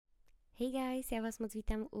Hey guys, já vás moc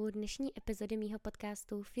vítám u dnešní epizody mýho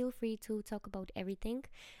podcastu Feel Free to Talk About Everything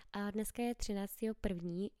a dneska je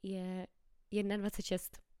 13.1., je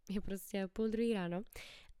 1:26, je prostě 1:30 ráno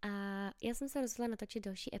a já jsem se rozhodla natočit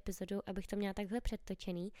další epizodu, abych to měla takhle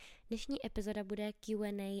předtočený. Dnešní epizoda bude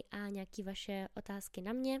Q&A a nějaký vaše otázky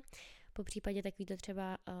na mě, po případě takový to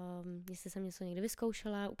třeba, jestli jsem něco někdy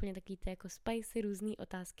vyzkoušela, úplně takový ty jako spicy, různý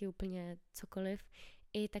otázky, úplně cokoliv,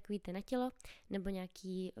 i takový ty na tělo, nebo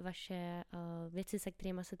nějaký vaše věci, se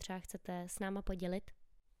kterými se třeba chcete s náma podělit.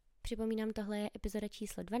 Připomínám, tohle je epizoda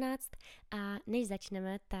číslo 12 a než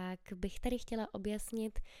začneme, tak bych tady chtěla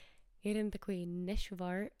objasnit jeden takový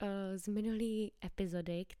nešvar z minulé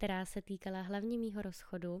epizody, která se týkala hlavně mýho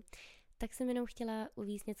rozchodu, tak jsem jenom chtěla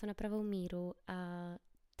uvést něco na pravou míru a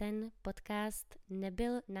ten podcast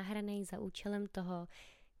nebyl nahraný za účelem toho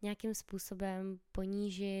nějakým způsobem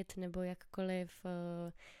ponížit nebo jakkoliv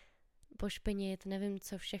pošpenit, nevím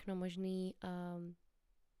co všechno možný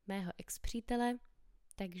mého ex-přítele,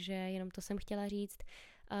 takže jenom to jsem chtěla říct.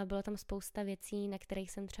 Bylo tam spousta věcí, na které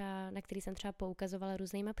jsem třeba poukazovala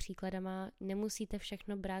různýma příkladama. Nemusíte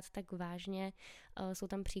všechno brát tak vážně. Jsou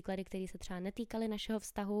tam příklady, které se třeba netýkaly našeho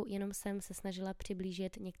vztahu, jenom jsem se snažila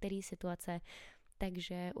přiblížit některé situace.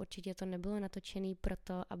 Takže určitě to nebylo natočený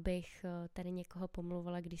proto, abych tady někoho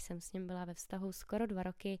pomluvala, když jsem s ním byla ve vztahu skoro 2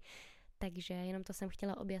 roky. Takže jenom to jsem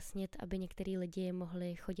chtěla objasnit, aby některý lidi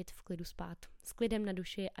mohli chodit v klidu spát. S klidem na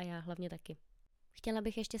duši a já hlavně taky. Chtěla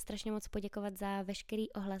bych ještě strašně moc poděkovat za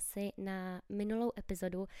veškerý ohlasy na minulou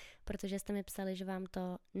epizodu, protože jste mi psali, že vám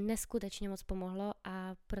to neskutečně moc pomohlo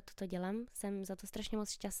a proto to dělám. Jsem za to strašně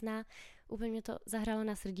moc šťastná. Úplně mě to zahrálo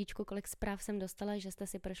na srdíčku, kolik zpráv jsem dostala, že jste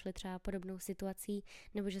si prošli třeba podobnou situací,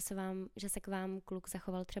 nebo že se k vám kluk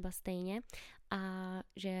zachoval třeba stejně a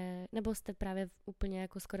nebo jste právě v úplně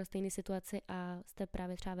jako skoro stejné situaci a jste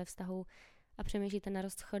právě třeba ve vztahu a přemýšlíte nad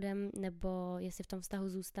rozchodem, nebo jestli v tom vztahu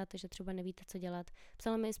zůstat, že třeba nevíte, co dělat.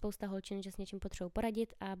 Psala mi spousta holčin, že s něčím potřebují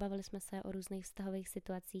poradit a bavili jsme se o různých vztahových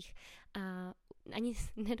situacích a ani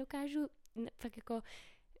nedokážu, fakt jako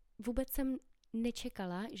vůbec jsem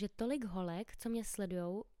nečekala, že tolik holek, co mě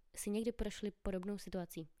sledujou, si někdy prošli podobnou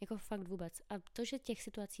situací. Jako fakt vůbec. A to, že těch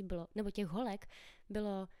situací bylo, nebo těch holek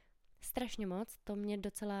bylo strašně moc, to mě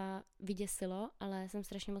docela vyděsilo, ale jsem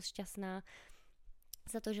strašně moc šťastná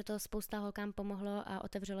za to, že to spousta holkám pomohlo a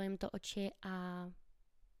otevřelo jim to oči a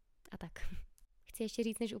tak. Chci ještě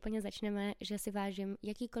říct, než úplně začneme, že si vážím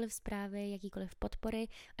jakýkoliv zprávy, jakýkoliv podpory,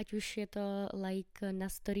 ať už je to like na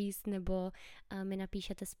stories, nebo mi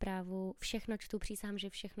napíšete zprávu. Všechno čtu, přísahám, že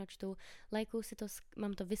všechno čtu. Lajkuju si to,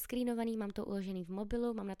 mám to vyskrínovaný, mám to uložený v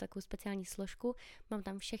mobilu, mám na to takovou speciální složku, mám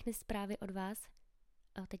tam všechny zprávy od vás.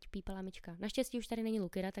 A teď pípala myčka. Naštěstí už tady není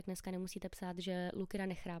Lukida, tak dneska nemusíte psát, že Lukida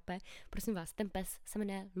nechrápe. Prosím vás, ten pes se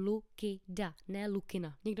jmenuje Lukida, ne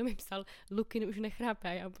Lukina. Někdo mi psal, Lukin už nechrápe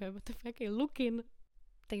a já povím, to je jaký Lukin.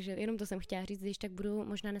 Takže jenom to jsem chtěla říct, když tak budu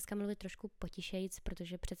možná dneska mluvit trošku potišejc,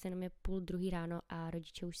 protože přece jenom je 1:30 ráno a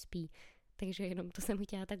rodiče už spí. Takže jenom to jsem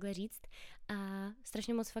chtěla takhle říct. A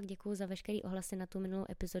strašně moc fakt děkuju za veškerý ohlasy na tu minulou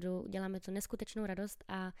epizodu. Děláme to neskutečnou radost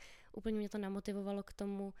a úplně mě to namotivovalo k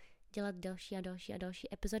tomu dělat další a další a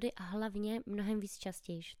další epizody a hlavně mnohem víc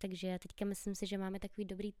častěji. Takže teďka myslím si, že máme takový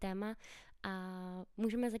dobrý téma a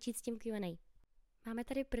můžeme začít s tím Q&A. Máme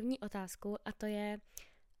tady první otázku a to je,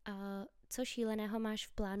 co šíleného máš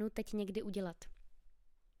v plánu teď někdy udělat?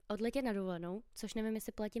 Odletět na dovolenou, což nevím,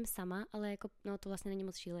 jestli poletím sama, ale jako, no to vlastně není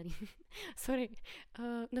moc šílený. Sorry.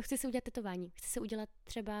 No chci si udělat tetování. Chci si udělat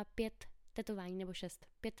třeba 5 tetování nebo 6.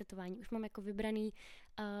 5 tetování. Už mám jako vybraný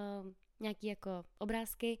nějaký jako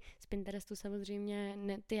obrázky z Pinterestu samozřejmě,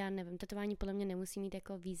 já nevím, tetování podle mě nemusí mít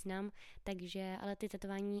jako význam, takže, ale ty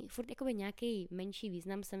tetování, furt jakoby nějaký menší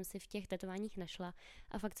význam jsem si v těch tetováních našla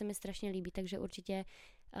a fakt se mi strašně líbí, takže určitě,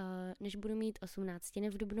 než budu mít 18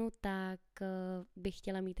 v dubnu, tak bych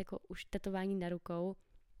chtěla mít jako už tetování na rukou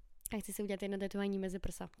a chci si udělat jedno tetování mezi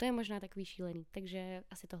prsa. To je možná takový šílený, takže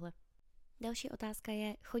asi tohle. Další otázka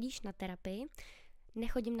je, chodíš na terapii?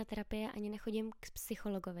 Nechodím na terapii ani nechodím k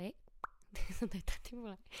psychologovi.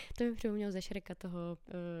 To mi připomnělo ze Šreka toho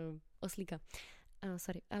oslíka.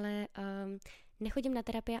 Sorry, ale nechodím na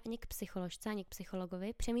terapii ani k psycholožce, ani k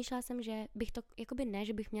psychologovi. Přemýšlela jsem, že bych to, jakoby ne,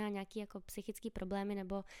 že bych měla nějaký jako psychický problémy,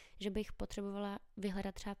 nebo že bych potřebovala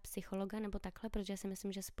vyhledat třeba psychologa, nebo takhle, protože si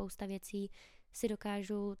myslím, že spousta věcí si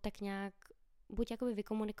dokážu tak nějak buď jakoby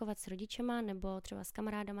vykomunikovat s rodičema, nebo třeba s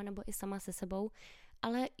kamarádama, nebo i sama se sebou,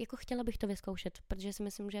 ale jako chtěla bych to vyzkoušet, protože si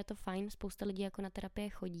myslím, že je to fajn, spousta lidí jako na terapie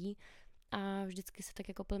chodí a vždycky se tak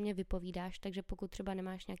jako podle mě vypovídáš, takže pokud třeba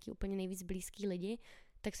nemáš nějaký úplně nejvíc blízký lidi,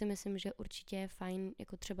 tak si myslím, že určitě je fajn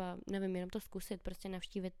jako třeba, nevím, jenom to zkusit, prostě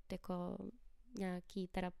navštívit jako nějaký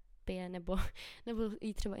terapie, nebo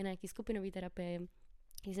jít třeba i na nějaký skupinový terapie,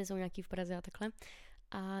 jestli jsou nějaký v Praze a takhle.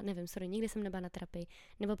 A nevím, nikdy jsem nebyla na terapii.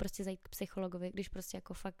 Nebo prostě zajít k psychologovi, když prostě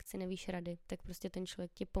jako fakt si nevíš rady, tak prostě ten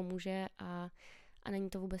člověk ti pomůže a není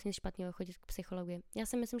to vůbec nic špatného chodit k psychologi. Já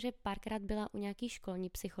si myslím, že párkrát byla u nějaký školní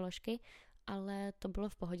psycholožky, ale to bylo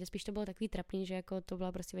v pohodě. Spíš to bylo takový trapný, že jako to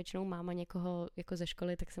byla prostě většinou máma někoho jako ze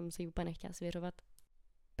školy, tak jsem si ji úplně nechtěla svěřovat.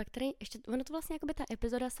 Pak tady ještě, ono to vlastně jakoby ta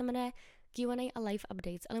epizoda se jmenuje Q&A a life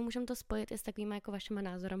updates, ale můžeme to spojit i s takovýma jako vašima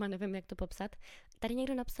názorama, nevím, jak to popsat. Tady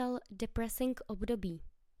někdo napsal depressing období,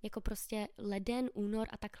 jako prostě leden, únor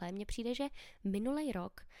a takhle. Mně přijde, že minulej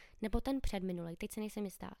rok, nebo ten předminulej, teď se nejsem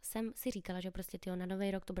jistá, jsem si říkala, že prostě na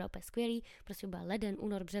nový rok to bude úplně skvělý, prostě bude leden,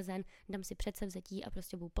 únor, březen, dám si předsevzetí a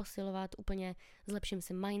prostě budu posilovat, úplně zlepším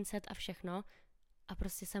si mindset a všechno a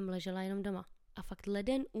prostě jsem ležela jenom doma. A fakt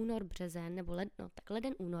leden, únor, březen, nebo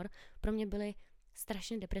leden, únor pro mě byly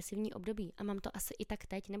strašně depresivní období a mám to asi i tak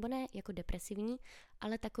teď, nebo ne jako depresivní,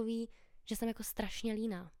 ale takový, že jsem jako strašně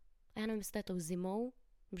líná. A já nevím, jestli to je tou zimou,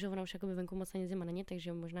 protože ona už jakoby venku moc ani zima není,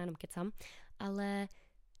 takže možná jenom kecám, ale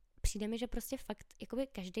přijde mi, že prostě fakt jakoby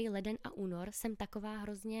každý leden a únor jsem taková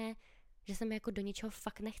hrozně, že se mi jako do ničeho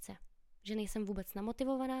fakt nechce. Že nejsem vůbec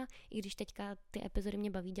namotivovaná, i když teďka ty epizody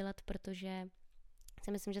mě baví dělat, protože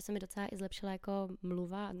si myslím, že se mi docela i zlepšila jako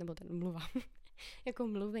mluva, jako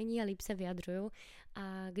mluvení a líp se vyjadřuju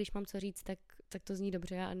a když mám co říct, tak to zní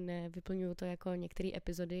dobře a nevyplňuju to jako některé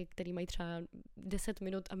epizody, které mají třeba 10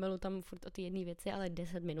 minut a melu tam furt o ty jedné věci, ale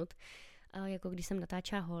 10 minut, jako když jsem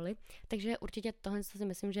natáčela holy. Takže určitě tohle si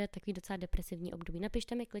myslím, že je takový docela depresivní období.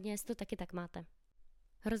 Napište mi klidně, jestli to taky tak máte.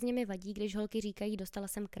 Hrozně mi vadí, když holky říkají, dostala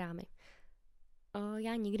jsem krámy.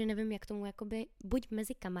 Já nikdy nevím, jak tomu jakoby buď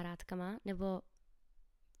mezi kamarádkama, nebo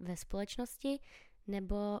ve společnosti,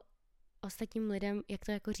 nebo ostatním lidem, jak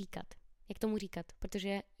to jako říkat. Jak tomu říkat,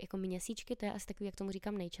 protože jako měsíčky, to je asi takový, jak tomu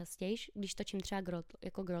říkám nejčastěji, když točím třeba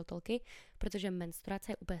girl talky, protože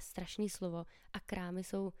menstruace je úplně strašný slovo a krámy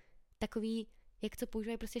jsou takový, jak to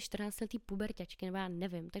používají prostě 14letý puberťačky, nebo já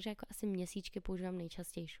nevím, takže jako asi měsíčky používám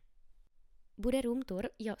nejčastěji. Bude room tour?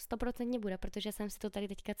 Jo, 100% bude, protože jsem si to tady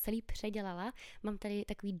teďka celý předělala. Mám tady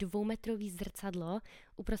takový 2metrový zrcadlo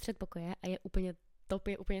uprostřed pokoje a je úplně top,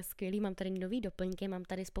 je úplně skvělý, mám tady nový doplňky, mám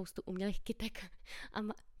tady spoustu umělých kytek a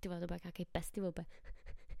tyhle, to byl nějaký pes, ty vůbec.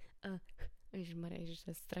 Ježišmarja,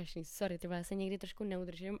 to je strašný, sorry, tyhle, já se někdy trošku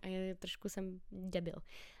neudržím a trošku jsem debil.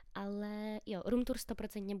 Ale jo, room tour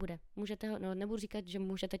 100% bude. Můžete ho, nebudu říkat, že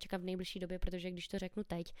můžete čekat v nejbližší době, protože když to řeknu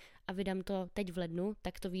teď a vydám to teď v lednu,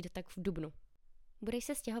 tak to vyjde tak v dubnu. Budeš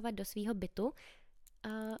se stěhovat do svýho bytu a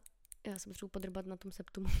já se potřebuji podrbat na tom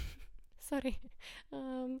septumu. Sorry.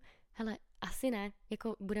 Hele, asi ne,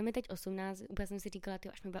 jako bude mi teď 18, úplně jsem si říkala,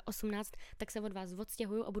 až mi bude 18, tak se od vás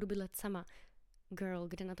odstěhuju a budu bydlet sama. Girl,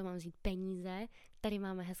 kde na to mám vzít peníze? Tady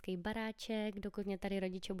máme hezký baráček, dokud mě tady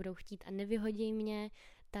rodiče budou chtít a nevyhodí mě,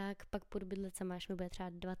 tak pak budu bydlet sama, až mi bude třeba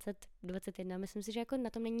 20, 21. Myslím si, že jako na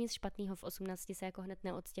tom není nic špatného v 18 se jako hned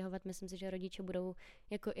neodstěhovat, myslím si, že rodiče budou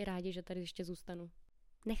jako i rádi, že tady ještě zůstanu.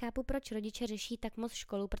 Nechápu, proč rodiče řeší tak moc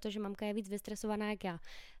školu, protože mamka je víc vystresovaná jak já.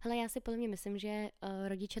 Hele, já si podle mě myslím, že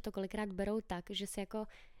rodiče to kolikrát berou tak,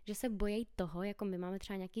 že se bojí toho, jako my máme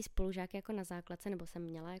třeba nějaký spolužáky jako na základce, nebo jsem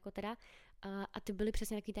měla jako teda, a ty byly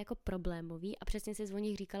přesně takový jako problémový a přesně si o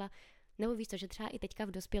nich říkala, nebo víš to, že třeba i teďka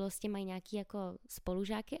v dospělosti mají nějaký jako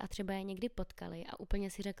spolužáky a třeba je někdy potkali a úplně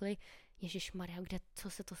si řekli, ježišmarja, co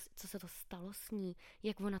se to stalo s ní,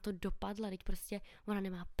 jak ona to dopadla, teď prostě ona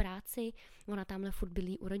nemá práci, ona tamhle furt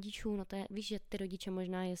bydlí u rodičů, no to je, víš, že ty rodiče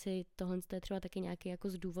možná, jestli tohle je třeba taky nějaký jako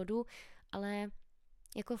z důvodu, ale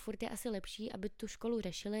jako furt je asi lepší, aby tu školu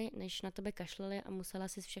řešili, než na tebe kašleli a musela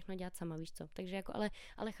si všechno dělat sama, víš co. Takže jako,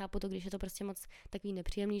 ale chápu to, když je to prostě moc takový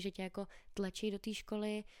nepříjemný, že tě jako tlačí do té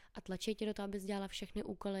školy a tlačí tě do toho, abys dělala všechny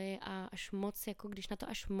úkoly a až moc, jako když na to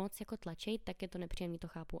až moc jako tlačí, tak je to nepříjemný, to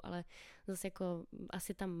chápu, ale zase jako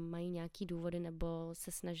asi tam mají nějaký důvody nebo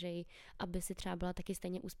se snaží, aby si třeba byla taky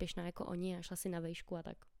stejně úspěšná jako oni a šla si na vejšku a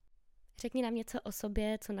tak. Řekni nám něco o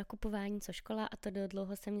sobě, co nakupování, co škola a to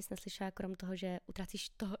dlouho jsem nic neslyšela, krom toho, že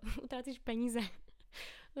utrácíš peníze.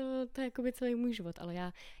 To je jakoby celý můj život, ale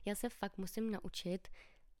já se fakt musím naučit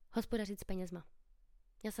hospodařit s penězma.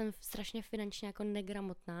 Já jsem strašně finančně jako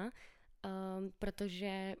negramotná,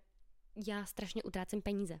 protože já strašně utrácím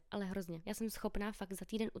peníze, ale hrozně. Já jsem schopná fakt za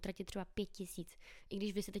týden utratit třeba 5 000. I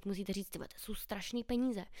když vy si teď musíte říct, to jsou strašný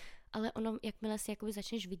peníze, ale ono, jakmile si jakoby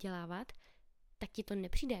začneš vydělávat, tak ti to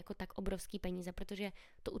nepřijde jako tak obrovský peníze, protože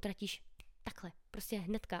to utratíš Takhle, prostě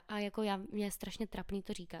hnedka. A jako mě je strašně trapný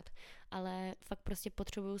to říkat, ale fakt prostě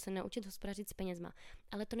potřebuju se naučit hospodařit s penězma.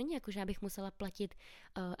 Ale to není jako, že já bych musela platit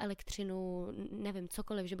elektřinu, nevím,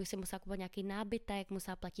 cokoliv, že bych si musela kupovat nějaký nábytek,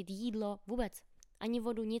 musela platit jídlo, vůbec. Ani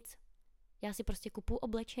vodu, nic. Já si prostě kupuju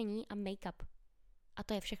oblečení a make-up. A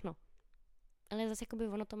to je všechno. Ale zase jakoby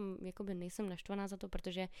ono tom jakoby nejsem naštvaná za to,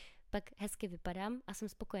 protože pak hezky vypadám a jsem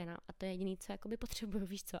spokojená. A to je jediné, co jakoby potřebuju,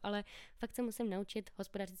 víš co. Ale fakt se musím naučit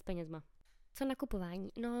hospodařit s penězma. Co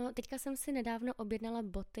nakupování? No, teďka jsem si nedávno objednala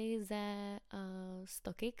boty ze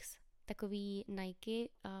StockX, takový Nike.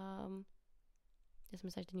 Já jsem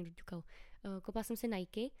myslela, že to někdo ťukal. Koupila jsem si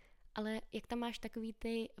Nike, ale jak tam máš takový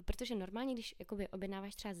ty, protože normálně, když jakoby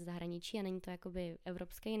objednáváš třeba ze zahraničí a není to jakoby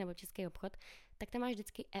evropský nebo český obchod, tak tam máš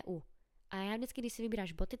vždycky EU. A já vždycky, když si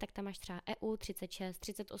vybíráš boty, tak tam máš třeba EU 36,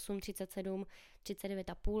 38, 37,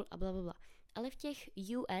 39,5 a blablabla. Ale v těch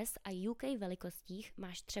US a UK velikostích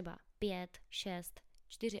máš třeba 5, 6,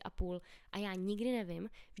 4,5 a já nikdy nevím.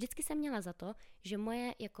 Vždycky jsem měla za to, že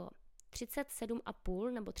moje jako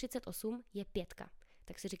 37,5 nebo 38 je 5.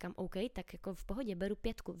 Tak si říkám, OK, tak jako v pohodě beru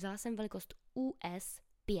 5. Vzala jsem velikost US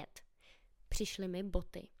 5. Přišly mi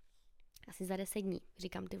boty. Asi za 10 dní.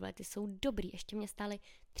 Říkám, ty vole, ty jsou dobrý. Ještě mě stály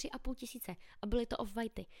 3,5 tisíce a byly to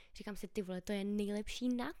off-whitey. Říkám si, ty vole, to je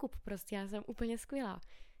nejlepší nákup. Prostě já jsem úplně skvělá.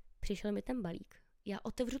 Přišel mi ten balík. Já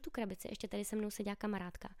otevřu tu krabici, ještě tady se mnou seděla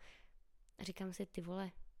kamarádka. A říkám si, ty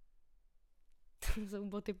vole, to jsou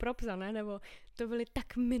boty pro psa, ne? Nebo to byly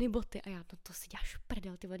tak mini boty. A já, to si děláš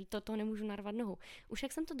prdel, ty vole, to nemůžu narvat nohu. Už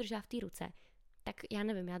jak jsem to držela v té ruce, tak já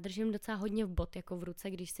nevím, já držím docela hodně v bot, jako v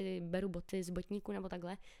ruce, když si beru boty z botníku nebo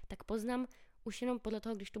takhle, tak poznám už jenom podle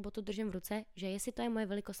toho, když tu botu držím v ruce, že jestli to je moje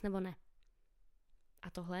velikost nebo ne. A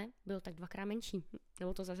tohle bylo tak 2x menší.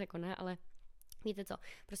 Nebo to zase jako ne, ale víte co,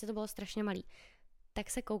 prostě to bylo strašně malý. Tak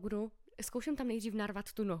se kouknu, zkouším tam nejdřív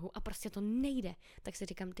narvat tu nohu a prostě to nejde. Tak si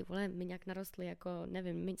říkám, ty vole, mi nějak narostly, jako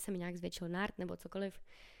nevím, se mi nějak zvětšil nárt nebo cokoliv.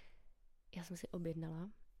 Já jsem si objednala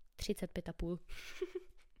 35,5.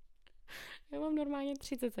 Já mám normálně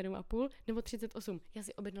 37,5 nebo 38. Já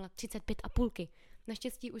si objednala 35,5.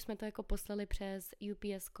 Naštěstí už jsme to jako poslali přes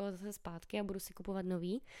UPS zase zpátky a budu si kupovat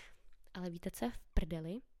nový. Ale víte, co je v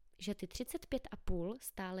prdeli? Že ty 35,5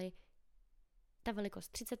 stály, ta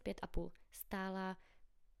velikost 35,5 stála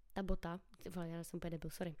ta bota, já jsem úplně debil,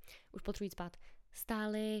 sorry, už potřebuji jít spát,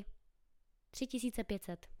 stály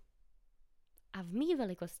 3500. A v mý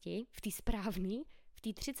velikosti, v té správný, v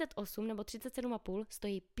té 38 nebo 37,5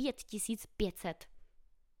 stojí 5500.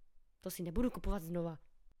 To si nebudu kupovat znova.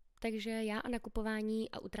 Takže já a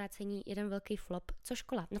nakupování a utrácení jeden velký flop. Co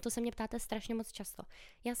škola? Na to se mě ptáte strašně moc často.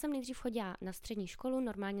 Já jsem nejdřív chodila na střední školu,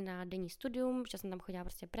 normálně na denní studium, že jsem tam chodila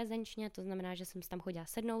prostě prezenčně, to znamená, že jsem tam chodila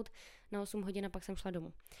sednout na 8 hodin a pak jsem šla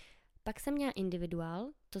domů. Pak jsem měla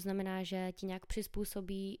individuál, to znamená, že ti nějak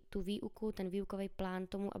přizpůsobí tu výuku, ten výukový plán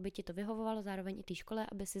tomu, aby ti to vyhovovalo, zároveň i té škole,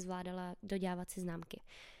 aby si zvládala dodělávat si známky.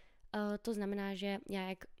 To znamená, že já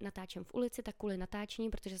jak natáčím v ulici, tak kvůli natáčení,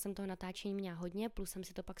 protože jsem toho natáčení měla hodně, plus jsem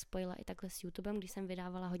si to pak spojila i takhle s YouTubem, když jsem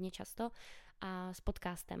vydávala hodně často, a s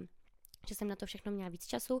podcastem. Že jsem na to všechno měla víc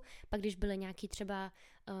času, pak když byly nějaký třeba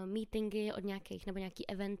meetingy od nějakých, nebo nějaký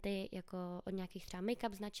eventy, jako od nějakých třeba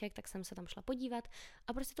make-up značek, tak jsem se tam šla podívat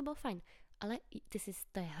a prostě to bylo fajn. Ale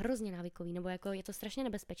to je hrozně návykový, nebo jako je to strašně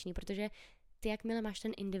nebezpečný, protože ty jakmile máš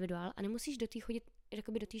ten individuál a nemusíš do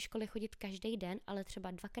té školy chodit každý den, ale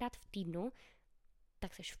třeba 2x v týdnu,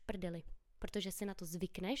 tak seš v prdeli, protože si na to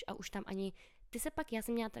zvykneš a už tam ani, já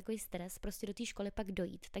jsem měla takový stres prostě do té školy pak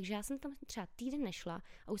dojít, takže já jsem tam třeba týden nešla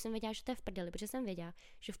a už jsem věděla, že to je v prdeli, protože jsem věděla,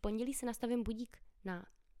 že v pondělí si nastavím budík na,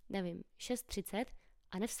 nevím, 6:30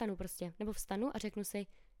 a nevstanu prostě, nebo vstanu a řeknu si,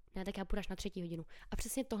 ne, tak já půjdu až na 3. hodinu. A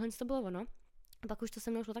přesně tohle to bylo ono. A pak už to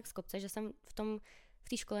se mnou šlo tak z kopce, že jsem v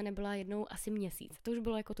té škole nebyla jednou asi měsíc. To už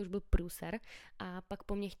byl průser a pak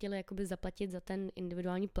po mně chtěli jakoby zaplatit za ten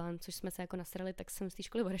individuální plán, což jsme se jako nasrali, tak jsem z té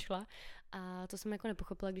školy odešla a to jsem jako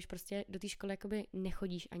nepochopila, když prostě do té školy jakoby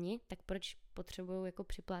nechodíš ani, tak proč potřebuju jako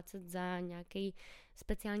připlácet za nějaký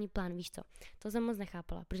speciální plán, víš co? To jsem moc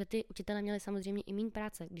nechápala, protože ty učitelé měli samozřejmě i méně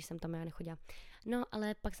práce, když jsem tam já nechodila. No,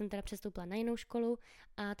 ale pak jsem teda přestoupila na jinou školu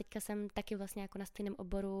a teďka jsem taky vlastně jako na stejném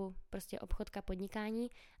oboru prostě obchodka, podnikání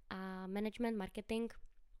a management, marketing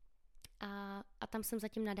a tam jsem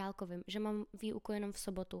zatím na dálkovým, že mám výuku jenom v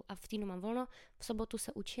sobotu a v týdnu mám volno, v sobotu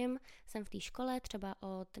se učím, jsem v té škole třeba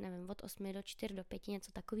od 8 do 4 do 5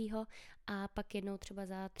 něco takového a pak jednou třeba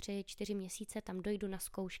za 3-4 měsíce tam dojdu na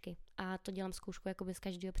zkoušky a to dělám zkoušku jakoby z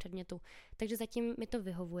každého předmětu. Takže zatím mi to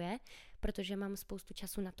vyhovuje, protože mám spoustu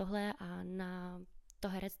času na tohle a na to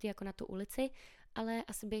herectví jako na tu ulici ale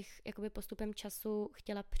asi bych jakoby postupem času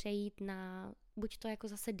chtěla přejít na buď to jako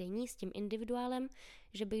zase denní s tím individuálem,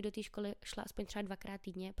 že bych do té školy šla aspoň třeba 2krát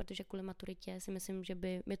týdně, protože kvůli maturitě si myslím, že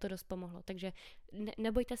by mi to dost pomohlo. Takže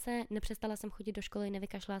nebojte se, nepřestala jsem chodit do školy,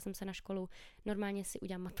 nevykašlala jsem se na školu, normálně si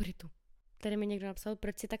udělám maturitu. Tady mi někdo napsal,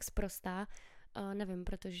 proč si tak sprostá, nevím,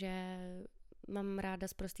 protože mám ráda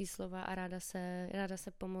sprostý slova a ráda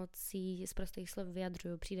se pomocí sprostých slov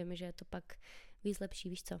vyjadřuju. Přijde mi, že je to pak víc lepší,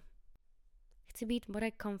 víš co? Chci být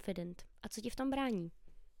more confident. A co ti v tom brání?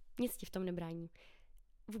 Nic ti v tom nebrání.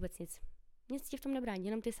 Vůbec nic. Nic ti v tom nebrání,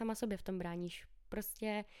 jenom ty sama sobě v tom bráníš.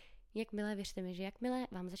 Prostě věřte mi, že jakmile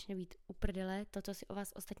vám začne být uprdele to, co si o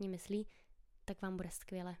vás ostatní myslí, tak vám bude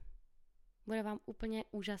skvěle. Bude vám úplně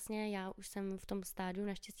úžasně, já už jsem v tom stádiu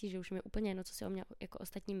naštěstí, že už mi úplně jedno, co si o mě jako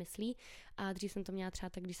ostatní myslí a dřív jsem to měla třeba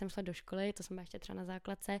tak, když jsem šla do školy, to jsem byla ještě třeba na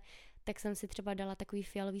základce, tak jsem si třeba dala takový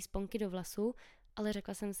fialový sponky do vlasů, ale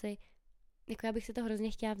řekla jsem si, jako já bych si to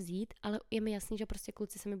hrozně chtěla vzít, ale je mi jasný, že prostě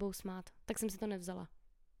kluci se mi budou smát, tak jsem si to nevzala.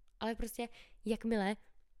 Ale prostě jakmile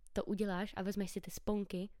to uděláš a vezmeš si ty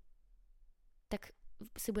sponky, tak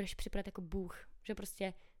si budeš připadat jako bůh, že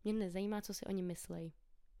prostě mě nezajímá, co si oni myslej.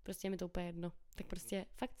 Prostě je mi to úplně jedno. Tak prostě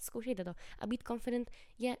fakt zkoušejte to. A být confident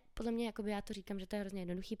je podle mě, jakoby já to říkám, že to je hrozně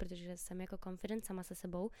jednoduchý, protože jsem jako confident sama se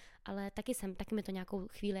sebou, ale taky mi to nějakou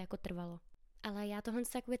chvíli jako trvalo. Ale já tohle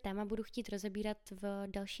jakoby téma budu chtít rozebírat v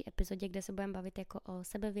další epizodě, kde se budeme bavit jako o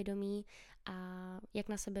sebevědomí a jak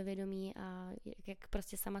na sebevědomí a jak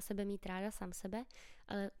prostě sama sebe mít ráda, sám sebe,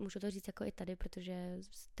 ale můžu to říct jako i tady, protože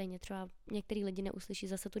stejně třeba některý lidi neuslyší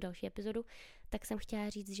zase tu další epizodu, tak jsem chtěla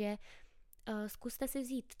říct, že zkuste si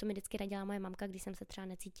vzít, to mi vždycky radila moje mamka, když jsem se třeba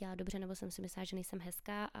necítila dobře, nebo jsem si myslela, že nejsem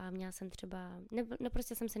hezká a měla jsem třeba,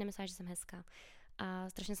 prostě jsem si nemyslela, že jsem hezká. A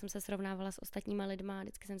strašně jsem se srovnávala s ostatníma lidma a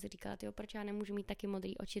vždycky jsem si říkala, proč já nemůžu mít taky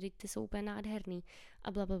modrý oči, teď ty jsou úplně nádherný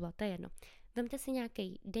a blablabla, to je jedno. Vemte si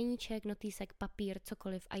nějaký deníček, notýsek, papír,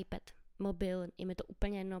 cokoliv, iPad, mobil, je mi to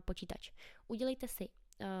úplně jedno, počítač. Udělejte si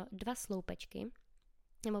 2 sloupečky,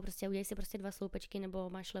 nebo prostě udělej si prostě 2 sloupečky, nebo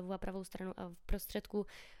máš levou a pravou stranu a v prostředku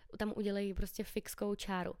tam udělej prostě fixkou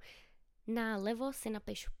čáru. Na levo si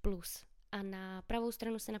napiš plus a na pravou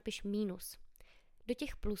stranu si napiš mínus. Do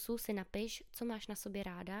těch plusů si napiš, co máš na sobě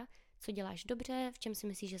ráda, co děláš dobře, v čem si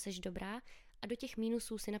myslíš, že jsi dobrá, a do těch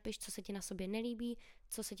mínusů si napiš, co se ti na sobě nelíbí,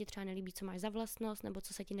 co se ti třeba nelíbí, co máš za vlastnost, nebo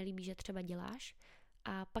co se ti nelíbí, že třeba děláš.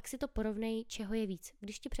 A pak si to porovnej, čeho je víc.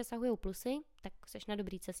 Když ti přesahujou plusy, tak jsi na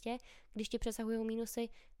dobré cestě, když ti přesahujou mínusy,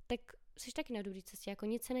 tak jsi taky na dobré cestě, jako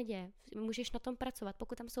nic se neděje. Můžeš na tom pracovat,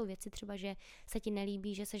 pokud tam jsou věci třeba, že se ti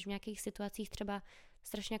nelíbí, že jsi v nějakých situacích třeba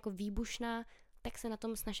strašně jako výbušná, tak se na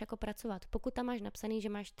tom snaž jako pracovat. Pokud tam máš napsaný, že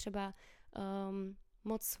máš třeba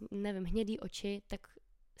moc, nevím, hnědý oči, tak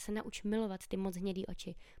se nauč milovat ty moc hnědý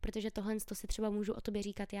oči, protože tohle to si třeba můžu o tobě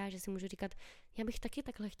říkat já, že si můžu říkat, já bych taky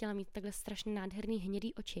takhle chtěla mít takhle strašně nádherný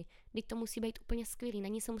hnědý oči. Teď to musí být úplně skvělý, na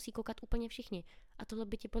ní se musí koukat úplně všichni a tohle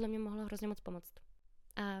by ti podle mě mohlo hrozně moc pomoct.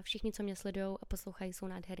 A všichni, co mě sledujou a poslouchají, jsou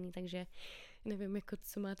nádherní, takže nevím, jako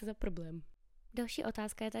co máte za problém. Další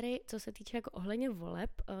otázka je tady, co se týče jako ohledně voleb,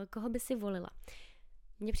 koho by si volila.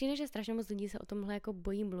 Mně přijde, že strašně moc lidí se o tomhle jako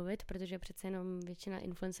bojí mluvit, protože přece jenom většina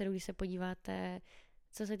influencerů, když se podíváte,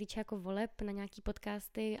 co se týče jako voleb na nějaký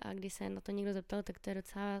podcasty a když se na to někdo zeptal, tak to je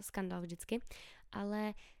docela skandál vždycky.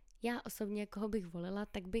 Ale já osobně, koho bych volila,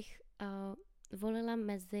 tak bych volila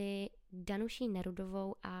mezi Danuší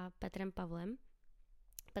Nerudovou a Petrem Pavlem.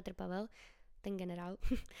 Petr Pavel, ten generál.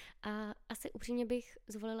 A asi upřímně bych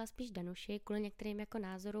zvolila spíš Danuši kvůli některým jako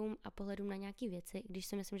názorům a pohledům na nějaký věci, když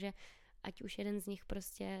si myslím, že ať už jeden z nich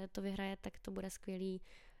prostě to vyhraje, tak to bude skvělý,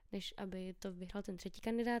 než aby to vyhrál ten třetí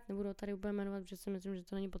kandidát. Nebudu tady úplně jmenovat, protože si myslím, že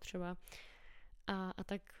to není potřeba. A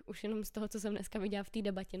tak už jenom z toho, co jsem dneska viděla v té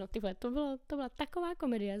debatě, no tyhle, to byla taková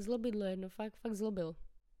komedie, zlobidlo jedno, fakt zlobil.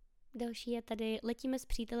 Další je tady, letíme s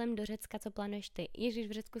přítelem do Řecka, co plánuješ ty? Ježiš,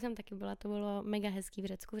 v Řecku jsem taky byla, to bylo mega hezký v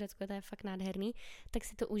Řecku to je fakt nádherný, tak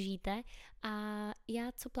si to užijte. A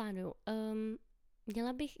já co plánuju?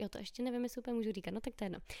 Měla bych, to ještě nevím, jestli úplně můžu říkat, no tak to je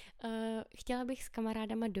jedno. Chtěla bych s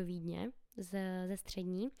kamarádama do Vídně ze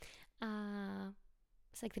střední a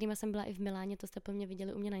se kterýma jsem byla i v Miláně, to jste po mně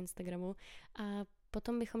viděli u mě na Instagramu. A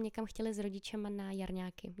potom bychom někam chtěli s rodičema na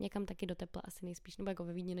jarňáky. Někam taky do tepla asi nejspíš, nebo jako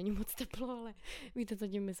ve Vídni není moc teplo, ale víte, co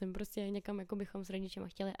tím myslím. Prostě někam jako bychom s rodičema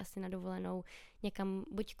chtěli asi na dovolenou, někam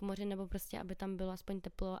buď k moři, nebo prostě, aby tam bylo aspoň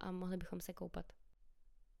teplo a mohli bychom se koupat.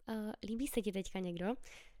 Líbí se ti teďka někdo?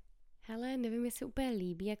 Hele, nevím, jestli úplně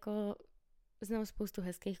líbí, jako znám spoustu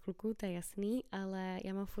hezkých kluků, to je jasný, ale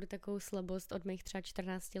já mám furt takovou slabost od mých třeba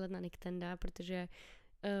 14 let na Niktenda, protože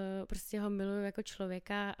prostě ho miluju jako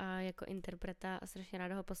člověka a jako interpreta a strašně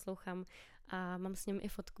ráda ho poslouchám a mám s ním i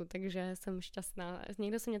fotku, takže jsem šťastná.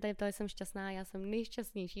 Někdo se mě tady ptal, jsem šťastná, já jsem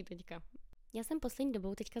nejšťastnější teďka. Já jsem poslední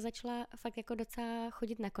dobou teďka začala fakt jako docela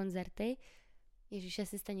chodit na koncerty. Ježiš,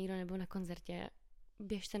 jestli jste nikdo nebyl na koncertě,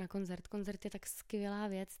 běžte na koncert. Koncert je tak skvělá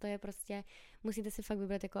věc, to je prostě, musíte si fakt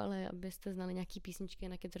vybrat jako, ale abyste znali nějaký písničky,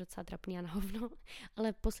 jinak je to docela trapný a na hovno.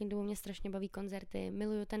 Ale poslední dobou mě strašně baví koncerty,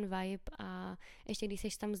 miluju ten vibe a ještě když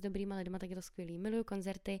seš tam s dobrýma lidma, tak je to skvělý. Miluju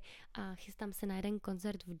koncerty a chystám se na jeden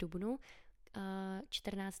koncert v dubnu,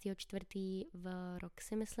 14.4. v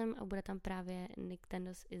Roxy, myslím, a bude tam právě Nekdo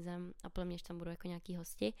s Izem a podle mě, že tam budou jako nějaký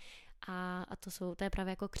hosti a to je právě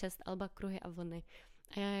jako křest, Alba, Kruhy a Vlny.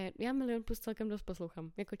 A já milion plus celkem dost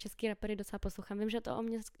poslouchám. Jako český rapery docela poslouchám. Vím, že to o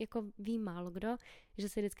mě jako ví málo kdo, že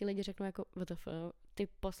si vždycky lidi řeknou jako WTF,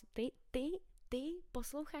 ty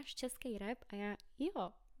posloucháš český rap a já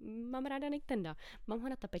jo, mám ráda Niktenda, mám ho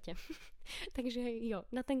na tapetě. Takže jo,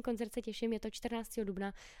 na ten koncert se těším, je to 14.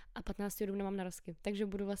 dubna a 15. dubna mám narozky. Takže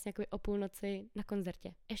budu vlastně jako o půlnoci na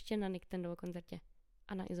koncertě. Ještě na Niktendovo koncertě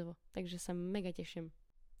a na Izovo. Takže se mega těším.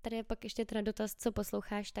 Tady je pak ještě teda dotaz, co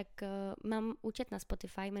posloucháš, tak mám účet na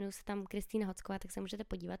Spotify, jmenuji se tam Kristýna Hocková, tak se můžete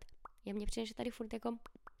podívat. Já mně přijde, že tady furt jako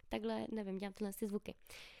takhle, nevím, dělám tyhle zvuky,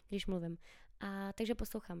 když mluvím. A takže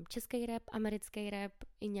poslouchám český rap, americký rap,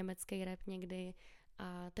 i německý rap někdy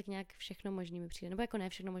a tak nějak všechno možný mi přijde. Nebo jako ne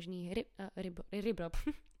všechno možný,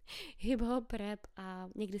 hip-hop, rap a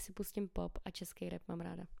někdy si pustím pop a český rap mám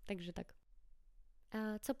ráda. Takže tak.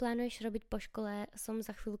 Co plánuješ robiť po škole? Som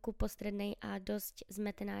za chvíľku po strednej a dosť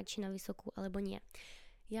zmetená, či na vysokú, alebo nie.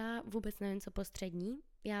 Já vůbec nevím, co po střední.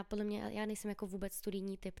 Podle mě, já nejsem jako vůbec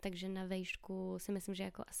studijní typ, takže na vejšku si myslím, že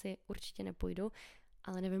jako asi určitě nepůjdu,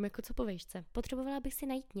 ale nevím jako co po vejšce. Potřebovala bych si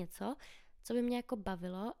najít něco, co by mě jako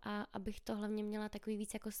bavilo a abych to hlavně měla takový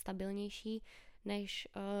víc jako stabilnější, než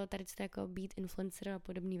tady to jako být influencer a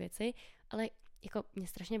podobné věci, ale jako mě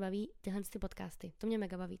strašně baví tyhle ty podcasty, to mě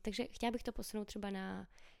mega baví, takže chtěla bych to posunout třeba na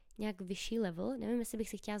nějak vyšší level, nevím, jestli bych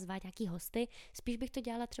si chtěla zvát nějaký hosty, spíš bych to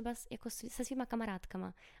dělala třeba jako se svýma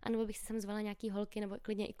kamarádkama, anebo bych si sem zvala nějaký holky nebo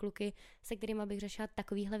klidně i kluky, se kterými bych řešila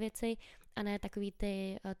takovýhle věci a ne takový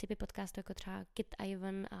ty typy podcastů jako třeba Kid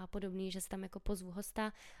Ivan a podobný, že se tam jako pozvu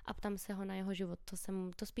hosta a ptám se ho na jeho život,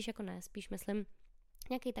 to spíš jako ne, spíš myslím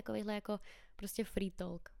nějaký takovýhle jako prostě free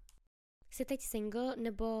talk. Jsi teď single,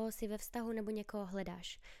 nebo jsi ve vztahu, nebo někoho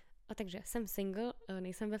hledáš? A takže jsem single,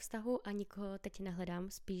 nejsem ve vztahu a nikoho teď nehledám,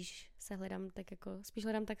 spíš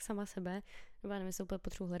hledám tak sama sebe, nebo nevím, jestli úplně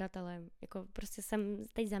potřebuji hledat, ale jako prostě jsem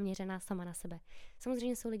teď zaměřená sama na sebe.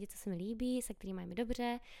 Samozřejmě jsou lidi, co se mi líbí, se kterými mi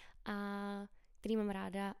dobře a který mám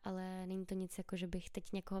ráda, ale není to nic jako, že bych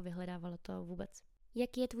teď někoho vyhledávala, to vůbec.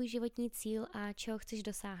 Jaký je tvůj životní cíl a čeho chceš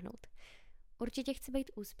dosáhnout? Určitě chci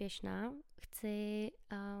být úspěšná, chci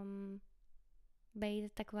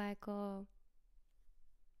být taková jako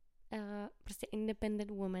prostě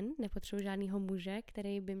independent woman, nepotřebuji žádnýho muže,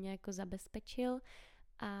 který by mě jako zabezpečil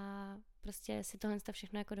a prostě si tohle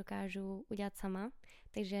všechno jako dokážu udělat sama,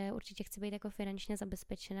 takže určitě chci být jako finančně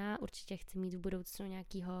zabezpečená, určitě chci mít v budoucnu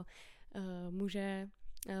nějakýho muže,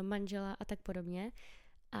 manžela a tak podobně,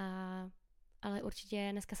 ale určitě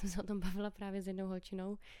dneska jsem se o tom bavila právě s jednou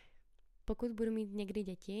holčinou, pokud budu mít někdy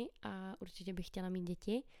děti a určitě bych chtěla mít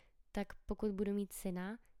děti, tak pokud budu mít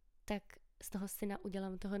syna, tak z toho syna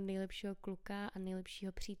udělám toho nejlepšího kluka a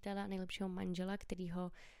nejlepšího přítele a nejlepšího manžela,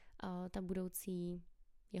 kterýho ta budoucí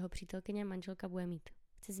jeho přítelkyně, manželka bude mít.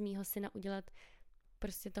 Chci z mýho syna udělat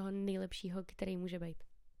prostě toho nejlepšího, který může být.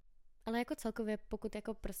 Ale jako celkově, pokud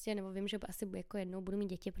jako prostě, nebo vím, že asi jako jednou budu mít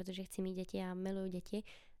děti, protože chci mít děti, já miluju děti,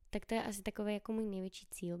 tak to je asi takový jako můj největší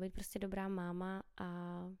cíl, být prostě dobrá máma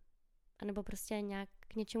a nebo prostě nějak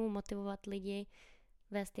k něčemu motivovat lidi,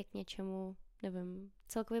 vést je k něčemu, nevím,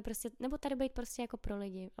 celkově prostě, nebo tady být prostě jako pro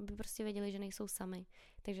lidi, aby prostě věděli, že nejsou sami.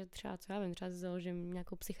 Takže třeba, co já vím, třeba založím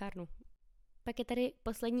nějakou psychárnu. Pak je tady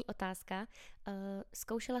poslední otázka.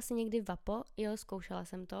 Zkoušela jsi někdy vapo? Jo, zkoušela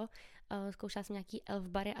jsem to. Zkoušela jsem nějaký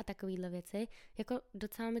elfbary a takovýhle věci. Jako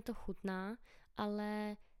docela mi to chutná,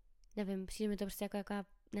 ale nevím, přijde mi to prostě jako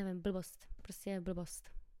nevím, blbost. Prostě blbost.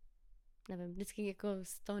 Nevím, vždycky jako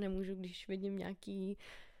z toho nemůžu, když vidím nějaký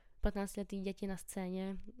 15letý děti na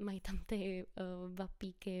scéně, mají tam ty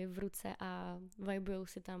vapíky v ruce a vibujou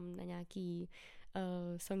si tam na nějaký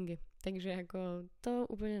songy. Takže jako to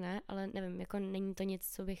úplně ne, ale nevím, jako není to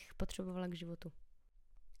nic, co bych potřebovala k životu.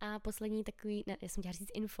 A poslední takový, ne, já jsem chtěla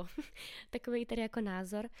říct info, takový tady jako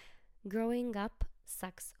názor, growing up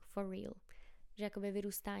sucks for real. Že jakoby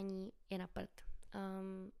vyrůstání je na prd.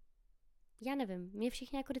 Já nevím, mě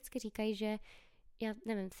všichni jako vždycky říkají, že já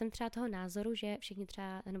nevím, jsem třeba toho názoru, že všichni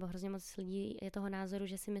třeba, nebo hrozně moc lidí je toho názoru,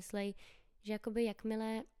 že si myslejí, že jakoby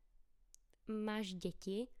jakmile máš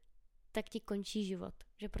děti, tak ti končí život.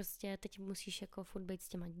 Že prostě teď musíš jako furt být s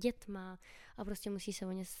těma dětma a prostě musíš se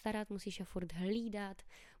o ně starat, musíš je furt hlídat,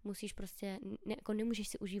 musíš prostě, jako nemůžeš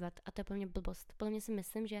si užívat a to je pro mě blbost. Pro mě si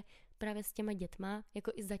myslím, že právě s těma dětma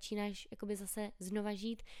jako i začínáš jakoby zase znova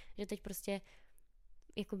žít, že teď prostě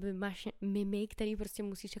jakoby máš mimi, který prostě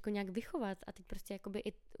musíš jako nějak vychovat a teď prostě jakoby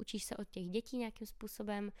i učíš se od těch dětí nějakým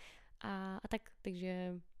způsobem a tak,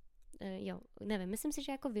 takže jo, nevím, myslím si,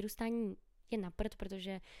 že jako vyrůstání je na prd,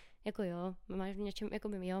 protože jako jo, máš v něčem,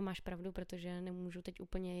 jakoby jo, máš pravdu, protože nemůžu teď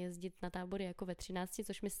úplně jezdit na tábory jako ve 13,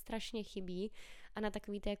 což mi strašně chybí a na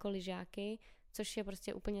takový ty jako lyžáky, což je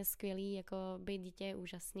prostě úplně skvělý, jako být dítě je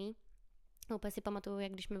úžasný. Úplně si pamatuju,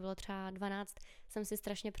 jak když mi bylo třeba 12, jsem si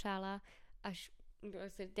strašně přála, až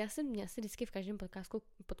já jsem vždycky v každém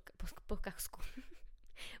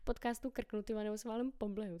podcastu krknutý, nebo se válem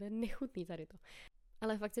pombleju, to je nechutný tady to.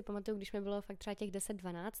 Ale fakt si pamatuju, když mi bylo fakt třeba těch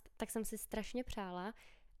 10-12, tak jsem si strašně přála,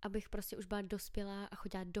 abych prostě už byla dospělá a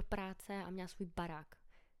chodila do práce a měla svůj barák.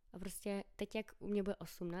 A prostě teď, jak u mě bude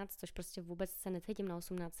 18, což prostě vůbec se necítím na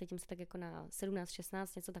 18, cítím se tak jako na 17,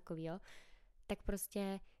 16, něco takového, tak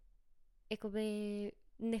prostě jakoby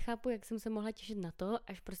nechápu, jak jsem se mohla těšit na to,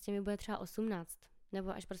 až prostě mi bude třeba 18. Nebo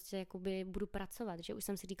až prostě jakoby budu pracovat, že už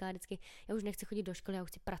jsem si říkala vždycky, já už nechci chodit do školy, já už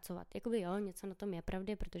chci pracovat. Jakoby jo, něco na tom je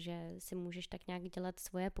pravdy, protože si můžeš tak nějak dělat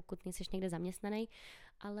svoje, pokud nejsi někde zaměstnaný,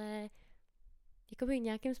 ale jakoby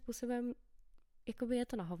nějakým způsobem jakoby je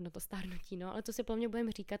to na hovno, to stárnutí, no, ale to si po mně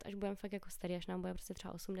budeme říkat, až budeme fakt jako starý, až nám bude prostě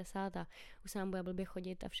třeba 80 a už se nám bude blbě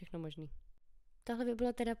chodit a všechno možný. Tohle by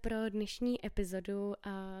bylo teda pro dnešní epizodu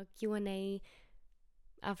a Q&A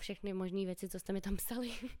a všechny možné věci, co jste mi tam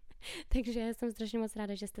psali. Takže jsem strašně moc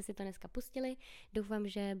ráda, že jste si to dneska pustili. Doufám,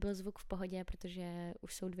 že byl zvuk v pohodě, protože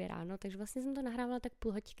už jsou 2 ráno, takže vlastně jsem to nahrávala tak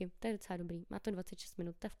půl hoďky. To je docela dobrý. Má to 26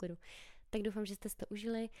 minut, to je v klidu. Tak doufám, že jste si to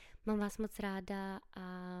užili. Mám vás moc ráda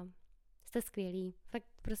a jste skvělí. Fakt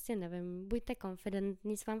prostě nevím, buďte confident,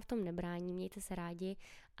 nic vám v tom nebrání, mějte se rádi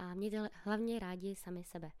a mějte hlavně rádi sami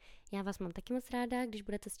sebe. Já vás mám taky moc ráda, když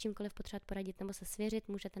budete s čímkoliv potřebovat poradit nebo se svěřit,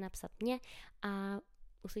 můžete napsat mě a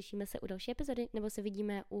uslyšíme se u další epizody, nebo se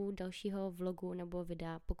vidíme u dalšího vlogu nebo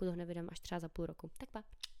videa, pokud ho nevydám až třeba za půl roku. Tak pa!